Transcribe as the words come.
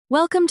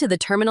Welcome to the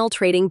Terminal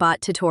Trading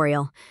Bot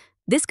tutorial.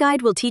 This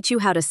guide will teach you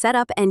how to set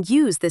up and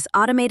use this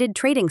automated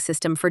trading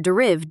system for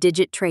Deriv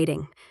digit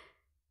trading.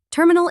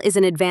 Terminal is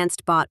an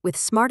advanced bot with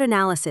smart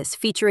analysis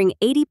featuring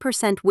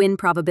 80% win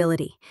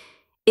probability.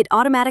 It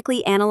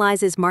automatically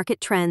analyzes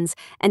market trends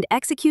and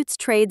executes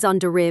trades on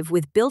Deriv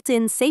with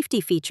built-in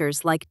safety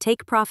features like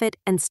take profit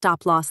and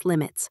stop loss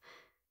limits.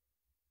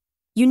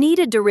 You need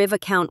a Deriv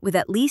account with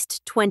at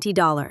least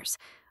 $20.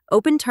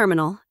 Open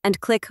Terminal and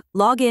click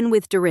Log in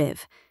with Deriv.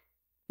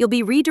 You'll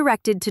be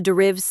redirected to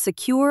Deriv's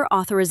secure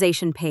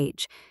authorization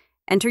page.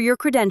 Enter your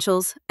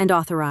credentials and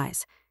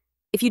authorize.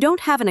 If you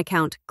don't have an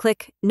account,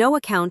 click No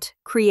Account,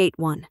 Create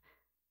One.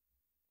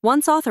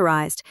 Once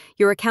authorized,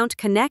 your account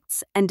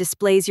connects and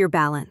displays your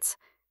balance.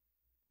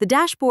 The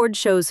dashboard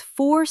shows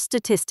 4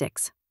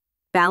 statistics.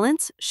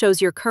 Balance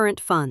shows your current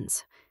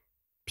funds.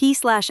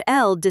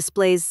 P/L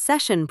displays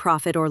session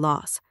profit or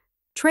loss.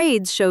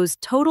 Trades shows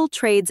total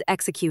trades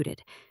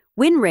executed.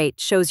 Win rate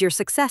shows your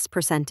success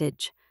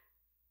percentage.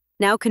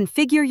 Now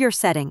configure your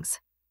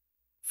settings.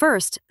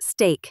 First,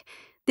 stake.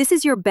 This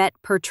is your bet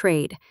per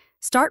trade.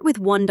 Start with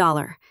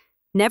 $1.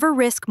 Never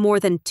risk more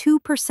than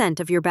 2%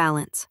 of your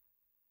balance.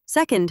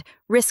 Second,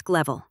 risk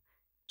level.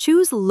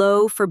 Choose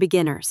low for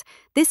beginners.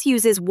 This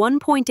uses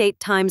 1.8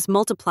 times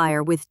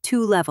multiplier with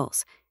 2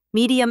 levels.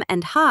 Medium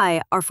and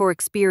high are for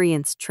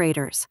experienced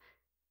traders.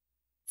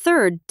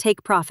 Third,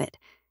 take profit.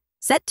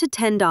 Set to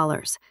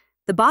 $10.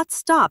 The bot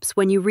stops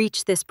when you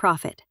reach this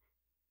profit.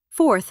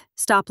 Fourth,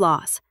 stop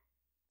loss.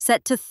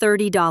 Set to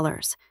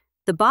 $30.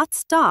 The bot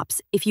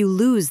stops if you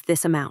lose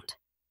this amount.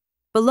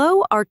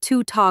 Below are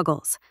 2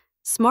 toggles.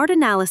 Smart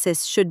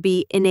analysis should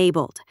be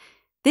enabled.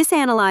 This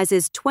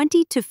analyzes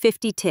 20 to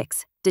 50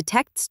 ticks,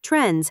 detects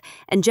trends,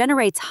 and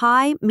generates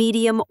high,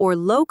 medium, or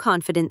low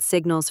confidence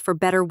signals for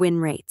better win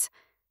rates.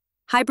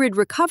 Hybrid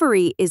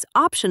recovery is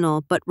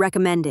optional but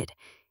recommended.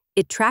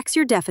 It tracks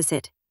your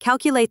deficit,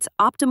 calculates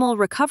optimal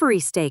recovery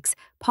stakes,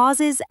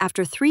 pauses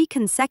after 3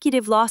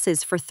 consecutive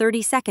losses for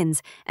 30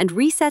 seconds, and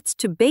resets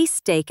to base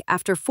stake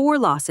after 4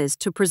 losses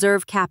to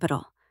preserve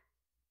capital.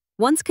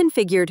 Once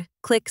configured,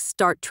 click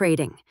Start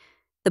Trading.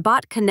 The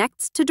bot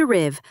connects to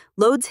Deriv,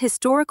 loads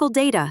historical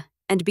data,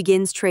 and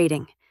begins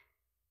trading.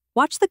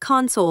 Watch the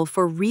console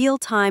for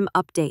real-time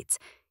updates.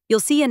 You'll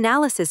see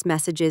analysis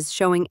messages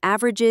showing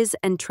averages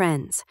and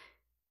trends.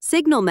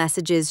 Signal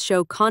messages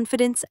show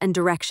confidence and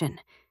direction.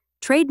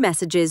 Trade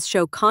messages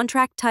show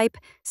contract type,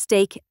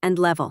 stake, and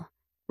level.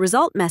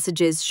 Result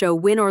messages show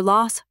win or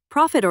loss,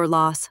 profit or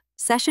loss,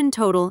 session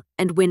total,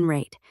 and win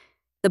rate.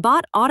 The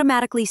bot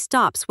automatically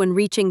stops when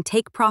reaching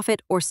take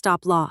profit or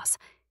stop loss.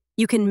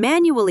 You can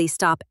manually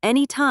stop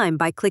any time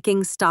by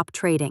clicking Stop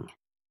Trading.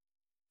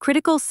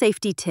 Critical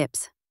safety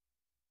tips.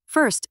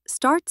 First,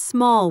 start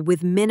small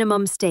with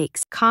minimum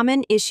stakes,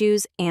 common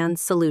issues, and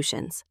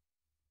solutions.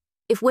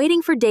 If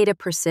waiting for data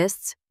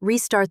persists,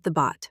 restart the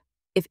bot.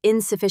 If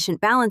insufficient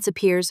balance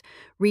appears,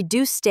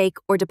 reduce stake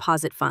or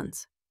deposit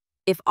funds.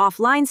 If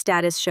offline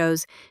status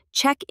shows,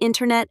 check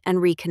internet and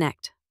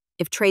reconnect.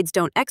 If trades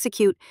don't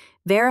execute,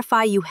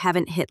 verify you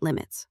haven't hit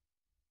limits.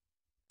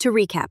 To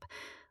recap,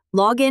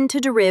 log in to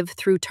Deriv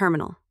through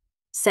Terminal.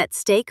 Set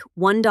stake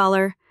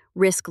 $1,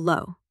 risk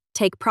low.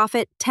 Take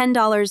profit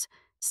 $10,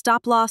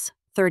 stop loss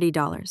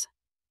 $30.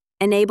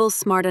 Enable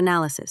smart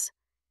analysis.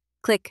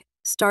 Click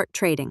Start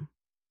Trading.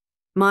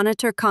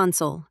 Monitor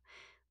console.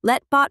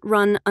 Let bot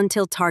run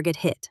until target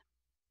hit.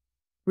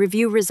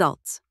 Review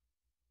results.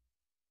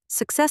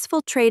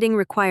 Successful trading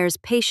requires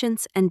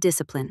patience and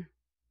discipline.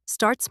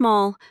 Start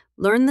small,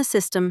 learn the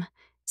system,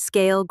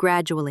 scale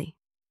gradually.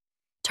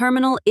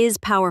 Terminal is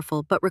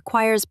powerful but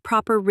requires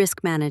proper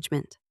risk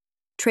management.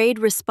 Trade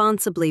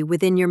responsibly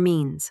within your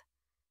means.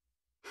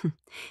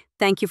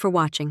 Thank you for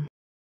watching.